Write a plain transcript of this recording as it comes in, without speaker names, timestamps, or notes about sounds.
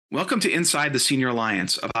Welcome to Inside the Senior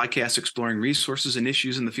Alliance, a podcast exploring resources and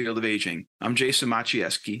issues in the field of aging. I'm Jason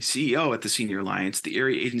Maciejewski, CEO at the Senior Alliance, the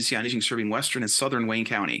area agency on aging serving Western and Southern Wayne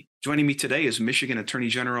County. Joining me today is Michigan Attorney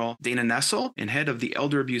General Dana Nessel and head of the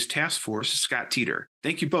Elder Abuse Task Force, Scott Teter.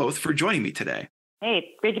 Thank you both for joining me today. Hey,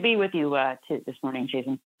 great to be with you this morning,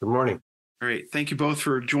 Jason. Good morning. All right. Thank you both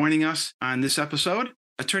for joining us on this episode.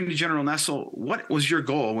 Attorney General Nessel, what was your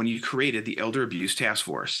goal when you created the Elder Abuse Task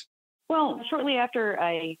Force? Well, shortly after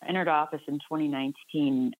I entered office in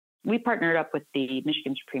 2019, we partnered up with the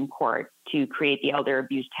Michigan Supreme Court to create the Elder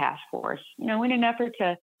Abuse Task Force, in an effort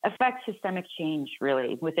to affect systemic change,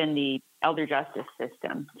 really, within the elder justice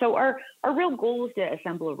system. So our real goal is to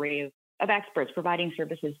assemble an array of experts providing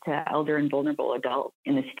services to elder and vulnerable adults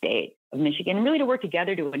in the state of Michigan, and really to work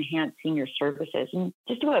together to enhance senior services and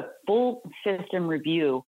just do a full system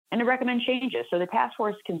review and to recommend changes. So the task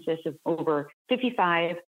force consists of over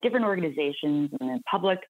 55 different organizations in the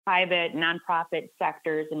public, private, nonprofit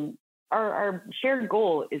sectors. And our shared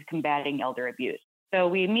goal is combating elder abuse. So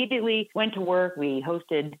we immediately went to work. We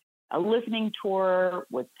hosted a listening tour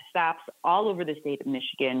with stops all over the state of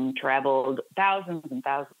Michigan, traveled thousands and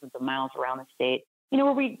thousands of miles around the state,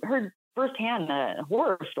 where we heard firsthand the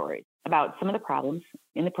horror stories about some of the problems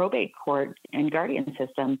in the probate court and guardian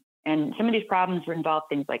system. And some of these problems involve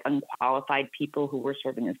things like unqualified people who were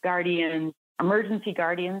serving as guardians, emergency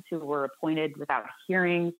guardians who were appointed without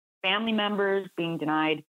hearings, family members being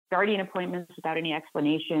denied guardian appointments without any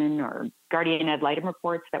explanation, or guardian ad litem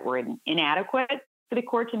reports that were inadequate for the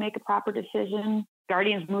court to make a proper decision,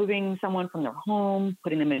 guardians moving someone from their home,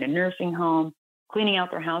 putting them in a nursing home, cleaning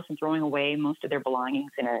out their house and throwing away most of their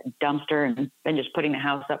belongings in a dumpster and then just putting the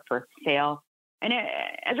house up for sale. And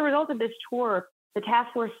as a result of this tour, the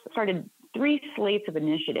task force started 3 slates of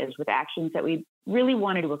initiatives with actions that we really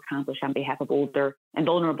wanted to accomplish on behalf of older and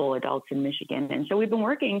vulnerable adults in Michigan. And so we've been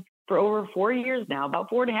working for over 4 years now, about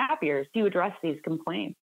 4.5 years, to address these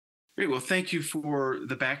complaints. Great. Well, thank you for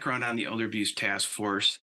the background on the Elder Abuse Task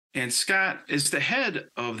Force. And Scott, as the head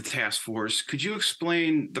of the task force, could you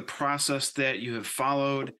explain the process that you have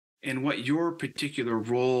followed and what your particular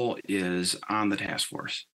role is on the task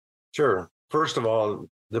force? Sure. First of all,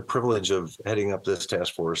 the privilege of heading up this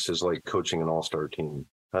task force is like coaching an all-star team.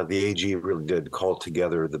 The AG really did call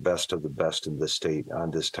together the best of the best in the state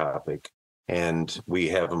on this topic. And we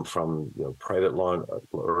have them from private law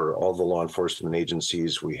or all the law enforcement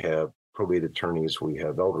agencies. We have probate attorneys. We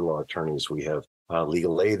have elder law attorneys. We have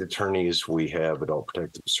legal aid attorneys. We have adult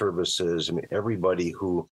protective services. And everybody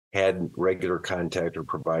who had regular contact or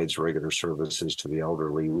provides regular services to the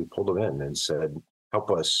elderly, we pulled them in and said,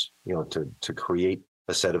 help us, to create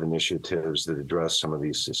a set of initiatives that address some of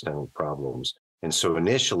these systemic problems. And so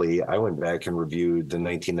initially, I went back and reviewed the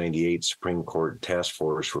 1998 Supreme Court Task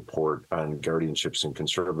Force report on guardianships and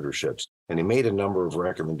conservatorships. And they made a number of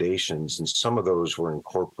recommendations, and some of those were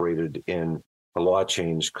incorporated in a law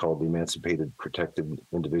change called the Emancipated Protected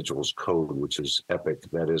Individuals Code, which is EPIC.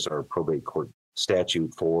 That is our probate court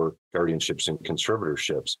statute for guardianships and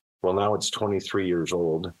conservatorships. Well, now it's 23 years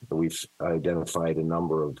old. We've identified a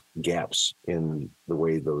number of gaps in the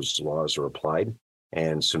way those laws are applied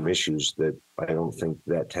and some issues that I don't think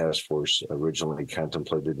that task force originally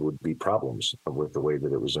contemplated would be problems with the way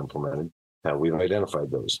that it was implemented. We've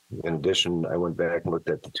identified those. In addition, I went back and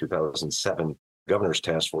looked at the 2007 Governor's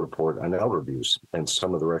Task Force report on elder abuse, and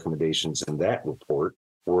some of the recommendations in that report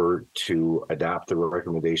were to adopt the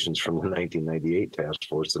recommendations from the 1998 task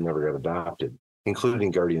force that never got adopted,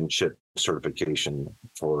 including guardianship certification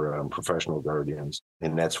for professional guardians.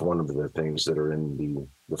 And that's one of the things that are in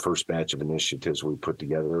the first batch of initiatives we put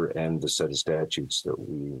together and the set of statutes that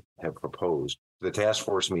we have proposed. The task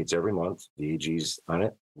force meets every month. The AG's on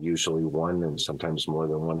it, usually one and sometimes more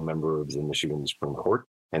than one member of the Michigan Supreme Court.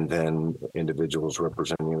 And then individuals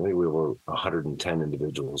representing, we have over 110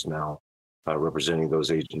 individuals now representing those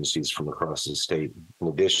agencies from across the state. In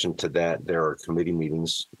addition to that, there are committee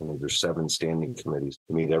meetings. There's 7 standing committees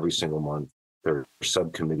that meet every single month. There are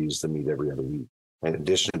subcommittees that meet every other week. In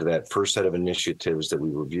addition to that first set of initiatives that we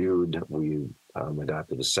reviewed, we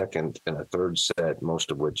adopted a second and a third set, most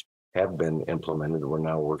of which have been implemented. We're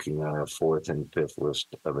now working on our 4th and 5th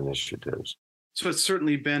list of initiatives. So it's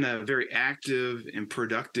certainly been a very active and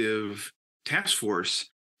productive task force.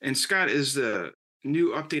 And Scott, as the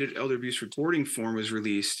new updated elder abuse reporting form was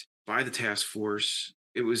released by the task force,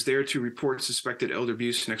 it was there to report suspected elder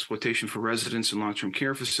abuse and exploitation for residents in long-term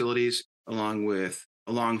care facilities, along with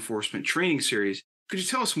a law enforcement training series. Could you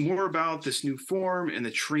tell us more about this new form and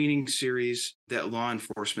the training series that law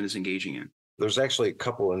enforcement is engaging in? There's actually a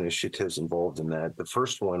couple initiatives involved in that. The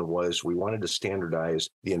first one was we wanted to standardize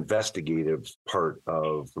the investigative part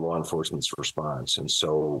of law enforcement's response. And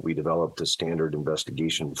so we developed a standard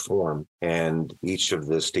investigation form, and each of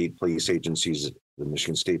the state police agencies, the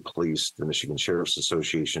Michigan State Police, the Michigan Sheriff's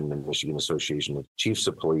Association, the Michigan Association of Chiefs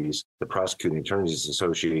of Police, the Prosecuting Attorneys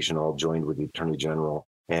Association, all joined with the Attorney General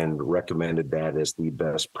and recommended that as the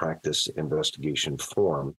best practice investigation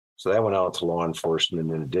form. So that went out to law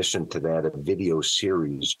enforcement. In addition to that, a video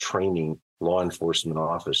series training law enforcement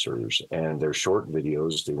officers, and they're short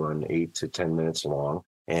videos. They run 8 to 10 minutes long,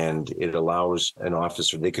 and it allows an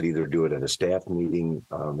officer, they could either do it at a staff meeting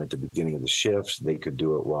at the beginning of the shift. They could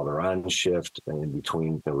do it while they're on shift and in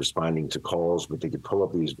between responding to calls, but they could pull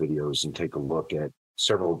up these videos and take a look at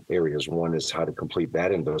several areas. One is how to complete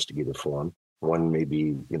that investigative form. One may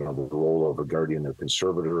be, the role of a guardian or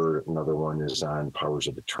conservator. Another one is on powers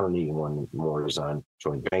of attorney. One more is on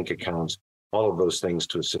joint bank accounts. All of those things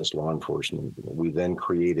to assist law enforcement. We then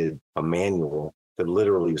created a manual that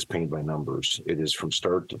literally is paint by numbers. It is from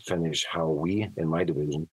start to finish how we, in my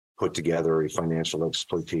division, put together a financial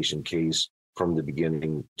exploitation case from the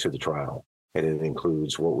beginning to the trial. And it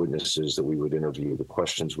includes what witnesses that we would interview, the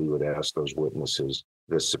questions we would ask those witnesses,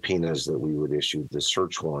 the subpoenas that we would issue, the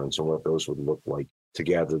search warrants, and what those would look like to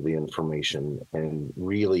gather the information and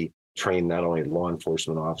really train not only law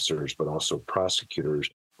enforcement officers, but also prosecutors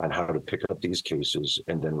on how to pick up these cases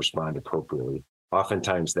and then respond appropriately.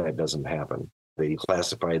 Oftentimes that doesn't happen. They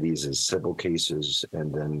classify these as civil cases,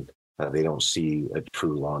 and then they don't see a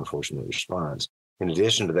true law enforcement response. In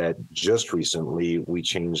addition to that, just recently, we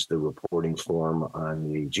changed the reporting form on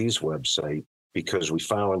the AG's website because we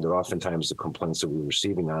found that oftentimes the complaints that we were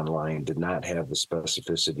receiving online did not have the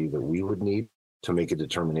specificity that we would need to make a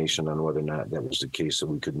determination on whether or not that was the case so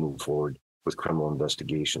we could move forward with criminal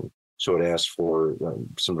investigation. So it asked for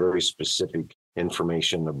some very specific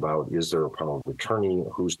information about, is there a power of attorney?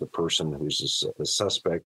 Who's the person who's the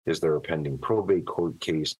suspect? Is there a pending probate court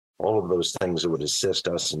case? All of those things that would assist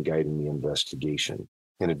us in guiding the investigation.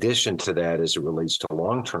 In addition to that, as it relates to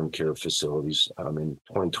long-term care facilities, in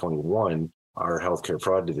 2021, our healthcare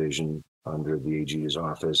fraud division under the AG's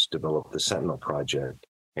office developed the Sentinel Project.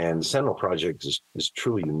 And the Sentinel Project is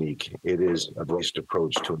truly unique. It is a based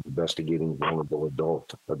approach to investigating vulnerable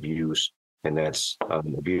adult abuse, and that's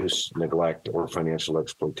abuse, neglect, or financial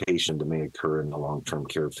exploitation that may occur in a long-term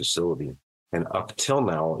care facility. And up till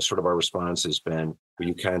now, sort of our response has been, when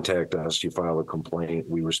you contact us, you file a complaint,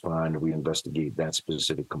 we respond, we investigate that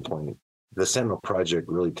specific complaint. The Sentinel Project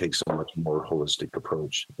really takes a much more holistic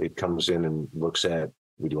approach. It comes in and looks at,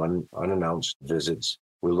 we do unannounced visits.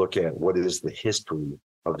 We look at what is the history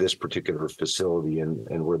of this particular facility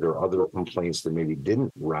and were there other complaints that maybe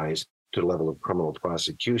didn't rise to the level of criminal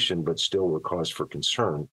prosecution, but still were cause for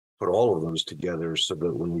concern. Put all of those together so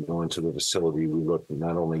that when we go into the facility, we look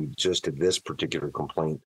not only just at this particular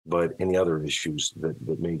complaint, but any other issues that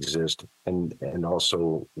may exist and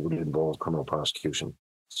also would involve criminal prosecution.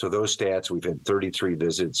 So those stats, we've had 33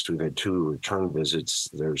 visits, we've had 2 return visits,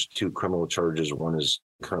 there's 2 criminal charges, 1 is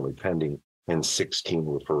currently pending, and 16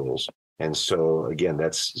 referrals. And so, again,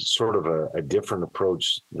 that's sort of a different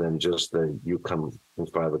approach than just you come and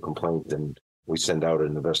file a complaint and we send out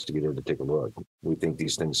an investigator to take a look. We think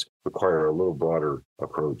these things require a little broader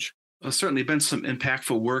approach. Well, certainly been some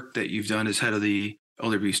impactful work that you've done as head of the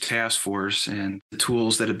Elder Abuse Task Force, and the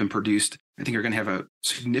tools that have been produced, I think, are going to have a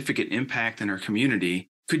significant impact in our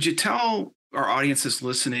community. Could you tell our audiences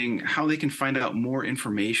listening how they can find out more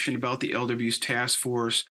information about the Elder Abuse Task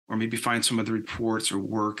Force, or maybe find some of the reports or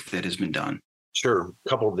work that has been done? Sure. A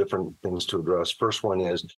couple of different things to address. First one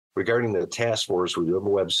is regarding the task force, we do have a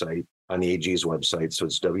website on the AG's website. So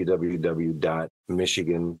it's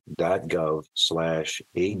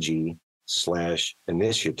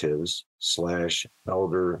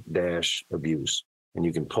www.michigan.gov/AG/initiatives/elder-abuse. And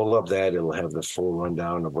you can pull up that. It'll have the full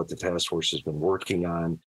rundown of what the task force has been working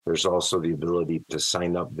on. There's also the ability to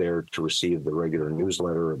sign up there to receive the regular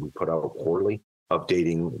newsletter we put out quarterly,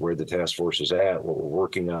 updating where the task force is at, what we're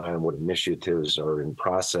working on, what initiatives are in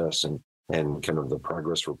process, and kind of the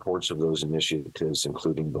progress reports of those initiatives,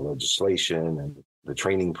 including the legislation and the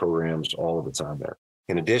training programs, all of it's on there.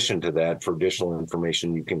 In addition to that, for additional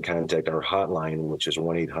information, you can contact our hotline, which is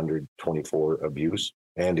 1-800-24-ABUSE.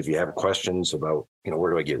 And if you have questions about,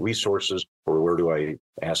 where do I get resources or where do I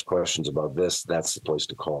ask questions about this, that's the place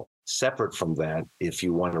to call. Separate from that, if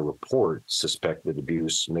you want to report suspected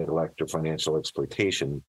abuse, neglect, or financial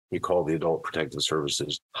exploitation, you call the Adult Protective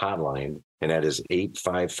Services hotline, and that is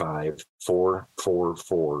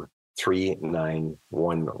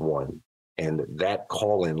 855-444-3911. And that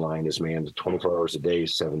call-in line is manned 24 hours a day,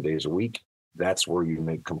 7 days a week. That's where you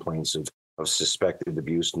make complaints of suspected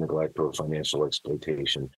abuse, neglect, or financial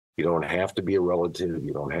exploitation. You don't have to be a relative.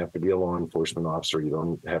 You don't have to be a law enforcement officer. You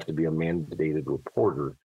don't have to be a mandated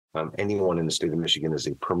reporter. Anyone in the state of Michigan is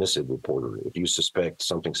a permissive reporter. If you suspect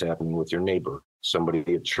something's happening with your neighbor,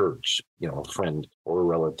 somebody at church, a friend or a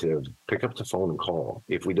relative, pick up the phone and call.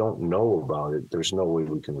 If we don't know about it, there's no way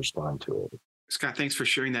we can respond to it. Scott, thanks for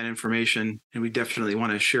sharing that information. And we definitely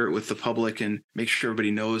want to share it with the public and make sure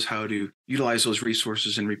everybody knows how to utilize those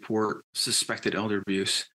resources and report suspected elder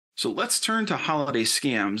abuse. So let's turn to holiday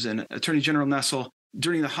scams. And Attorney General Nessel,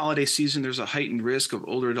 during the holiday season, there's a heightened risk of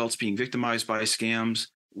older adults being victimized by scams.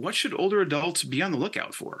 What should older adults be on the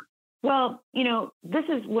lookout for? Well, this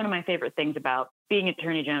is one of my favorite things about being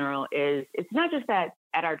Attorney General is it's not just that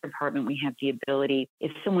at our department we have the ability,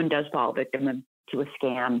 if someone does fall victim to a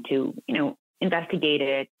scam, to, investigate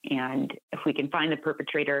it. And if we can find the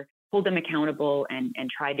perpetrator, hold them accountable and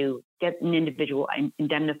try to get an individual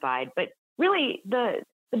indemnified. But really, the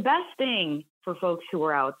best thing for folks who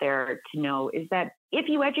are out there to know is that if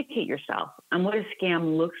you educate yourself on what a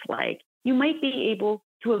scam looks like, you might be able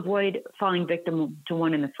to avoid falling victim to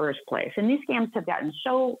one in the first place. And these scams have gotten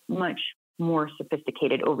so much more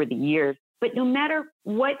sophisticated over the years. But no matter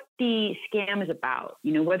what the scam is about,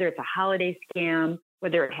 whether it's a holiday scam,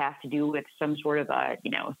 whether it has to do with some sort of a,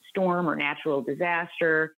 storm or natural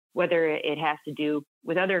disaster, whether it has to do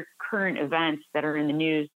with other current events that are in the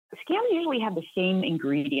news, scams usually have the same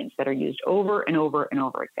ingredients that are used over and over and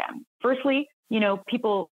over again. Firstly,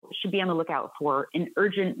 people should be on the lookout for an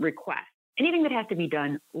urgent request. Anything that has to be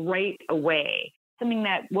done right away, something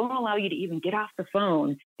that won't allow you to even get off the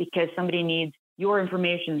phone because somebody needs your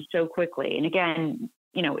information so quickly. And again,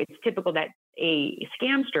 it's typical that a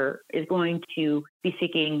scamster is going to be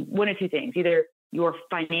seeking one of two things, either your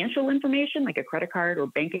financial information, like a credit card or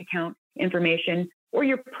bank account information, or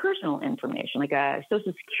your personal information, like a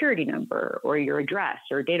social security number or your address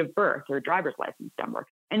or date of birth or driver's license number.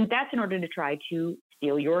 And that's in order to try to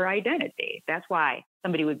steal your identity. That's why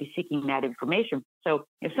somebody would be seeking that information. So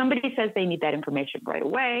if somebody says they need that information right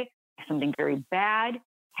away, if something very bad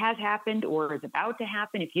has happened or is about to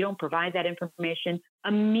happen, if you don't provide that information,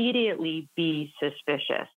 immediately be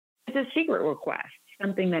suspicious. It's a secret request,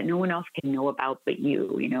 something that no one else can know about but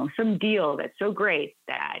you, some deal that's so great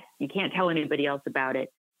that you can't tell anybody else about it.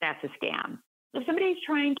 That's a scam. If somebody's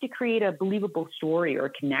trying to create a believable story or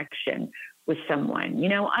connection with someone,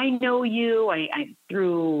 I know you I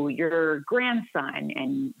through your grandson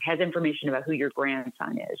and has information about who your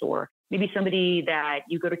grandson is, or maybe somebody that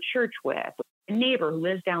you go to church with, a neighbor who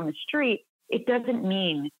lives down the street, it doesn't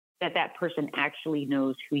mean that that person actually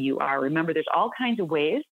knows who you are. Remember, there's all kinds of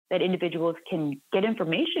ways that individuals can get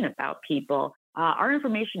information about people. Our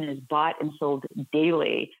information is bought and sold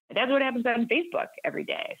daily. That's what happens on Facebook every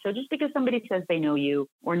day. So just because somebody says they know you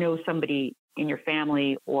or know somebody in your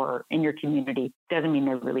family or in your community doesn't mean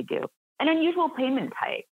they really do. An unusual payment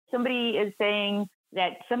type. Somebody is saying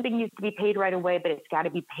that something needs to be paid right away, but it's got to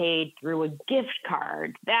be paid through a gift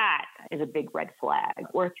card. That is a big red flag.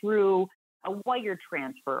 Or through a wire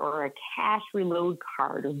transfer or a cash reload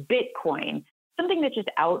card or Bitcoin. Something that's just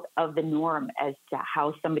out of the norm as to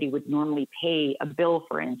how somebody would normally pay a bill,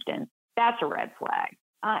 for instance. That's a red flag.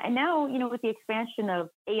 And now, with the expansion of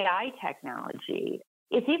AI technology,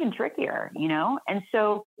 it's even trickier, And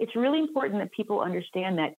so it's really important that people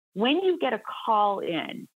understand that when you get a call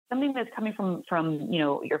in, something that's coming from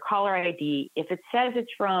your caller ID, if it says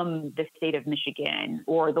it's from the state of Michigan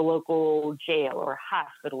or the local jail or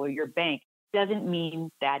hospital or your bank, doesn't mean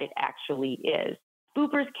that it actually is.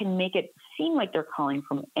 Spoofers can make it seem like they're calling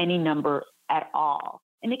from any number at all.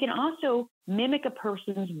 And they can also mimic a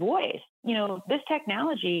person's voice. This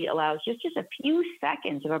technology allows just a few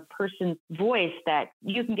seconds of a person's voice that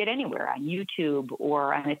you can get anywhere on YouTube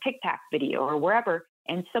or on a TikTok video or wherever.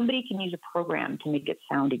 And somebody can use a program to make it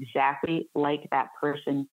sound exactly like that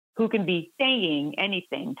person who can be saying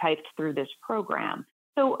anything typed through this program.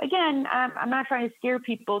 So again, I'm not trying to scare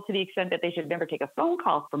people to the extent that they should never take a phone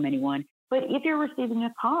call from anyone. But if you're receiving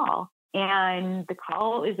a call and the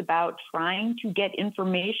call is about trying to get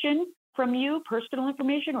information from you, personal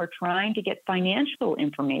information, or trying to get financial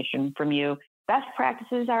information from you, best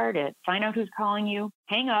practices are to find out who's calling you,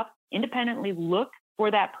 hang up, independently look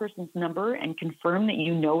for that person's number and confirm that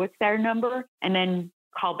you know it's their number, and then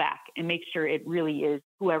call back and make sure it really is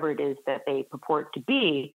whoever it is that they purport to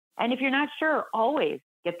be. And if you're not sure, always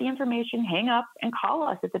get the information, hang up, and call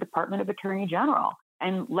us at the Department of Attorney General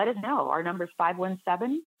and let us know. Our number is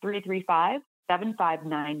 517-335-4669.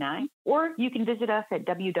 7599, or you can visit us at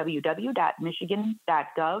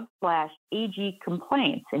www.michigan.gov/AG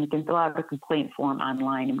complaints, and you can fill out a complaint form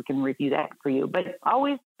online and we can review that for you. But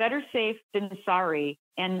always better safe than sorry.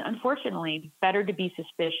 And unfortunately, better to be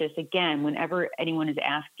suspicious, again, whenever anyone is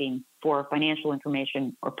asking for financial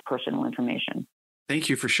information or personal information. Thank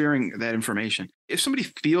you for sharing that information. If somebody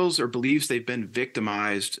feels or believes they've been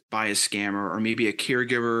victimized by a scammer, or maybe a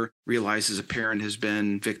caregiver realizes a parent has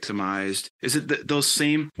been victimized, is it that those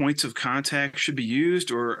same points of contact should be used,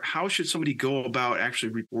 or how should somebody go about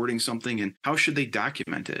actually reporting something, and how should they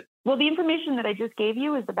document it? Well, the information that I just gave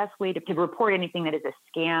you is the best way to report anything that is a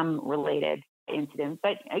scam-related incident.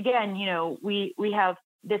 But again, we have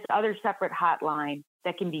this other separate hotline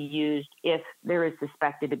that can be used if there is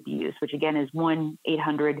suspected abuse, which again is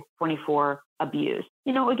 1-800-24-ABUSE.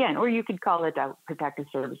 Again, or you could call it Protective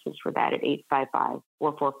Services for that at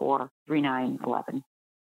 855-444-3911.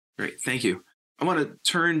 Great, thank you. I want to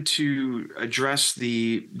turn to address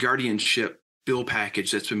the guardianship bill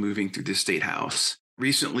package that's been moving through the State House.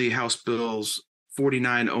 Recently, House Bills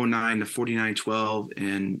 4909 to 4912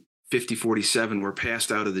 and 5047 were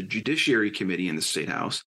passed out of the Judiciary Committee in the State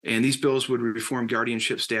House. And these bills would reform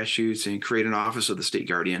guardianship statutes and create an office of the state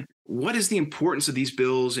guardian. What is the importance of these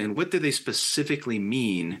bills, and what do they specifically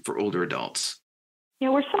mean for older adults?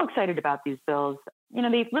 We're so excited about these bills.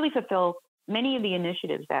 They really fulfill many of the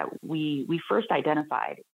initiatives that we first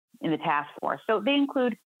identified in the task force. So they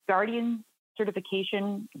include guardian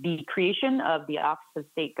certification, the creation of the Office of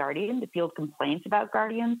State Guardian to field complaints about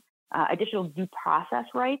guardians, additional due process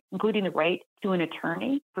rights, including the right to an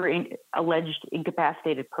attorney for alleged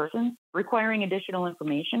incapacitated persons, requiring additional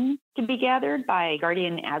information to be gathered by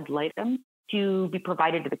guardian ad litem to be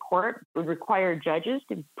provided to the court, would require judges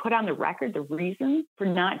to put on the record the reasons for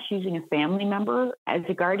not choosing a family member as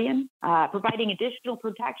a guardian, providing additional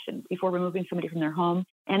protection before removing somebody from their home,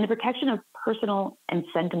 and the protection of personal and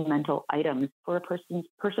sentimental items for a person's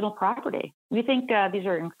personal property. We think these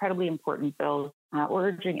are incredibly important bills. We're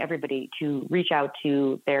urging everybody to reach out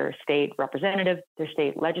to their state representative, their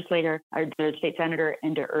state legislator, or their state senator,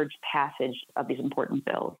 and to urge passage of these important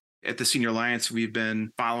bills. At the Senior Alliance, we've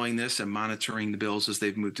been following this and monitoring the bills as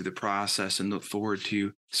they've moved through the process, and look forward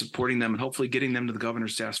to supporting them and hopefully getting them to the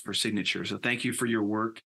governor's desk for signature. So thank you for your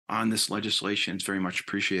work on this legislation. It's very much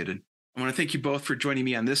appreciated. I want to thank you both for joining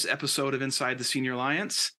me on this episode of Inside the Senior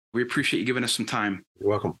Alliance. We appreciate you giving us some time. You're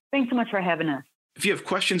welcome. Thanks so much for having us. If you have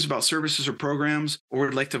questions about services or programs, or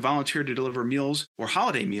would like to volunteer to deliver meals or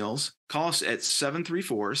holiday meals, call us at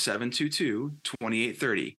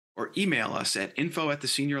 734-722-2830 or email us at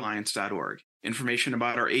info@thesenioralliance.org. Information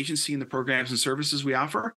about our agency and the programs and services we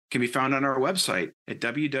offer can be found on our website at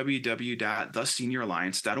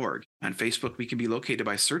www.thesenioralliance.org. On Facebook, we can be located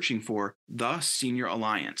by searching for The Senior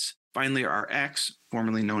Alliance. Finally, our X,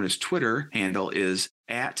 formerly known as Twitter, handle is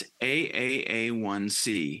at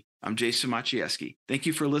AAA1C. I'm Jason Maciejewski. Thank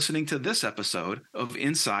you for listening to this episode of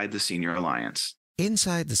Inside the Senior Alliance.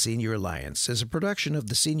 Inside the Senior Alliance is a production of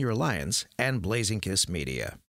the Senior Alliance and Blazing Kiss Media.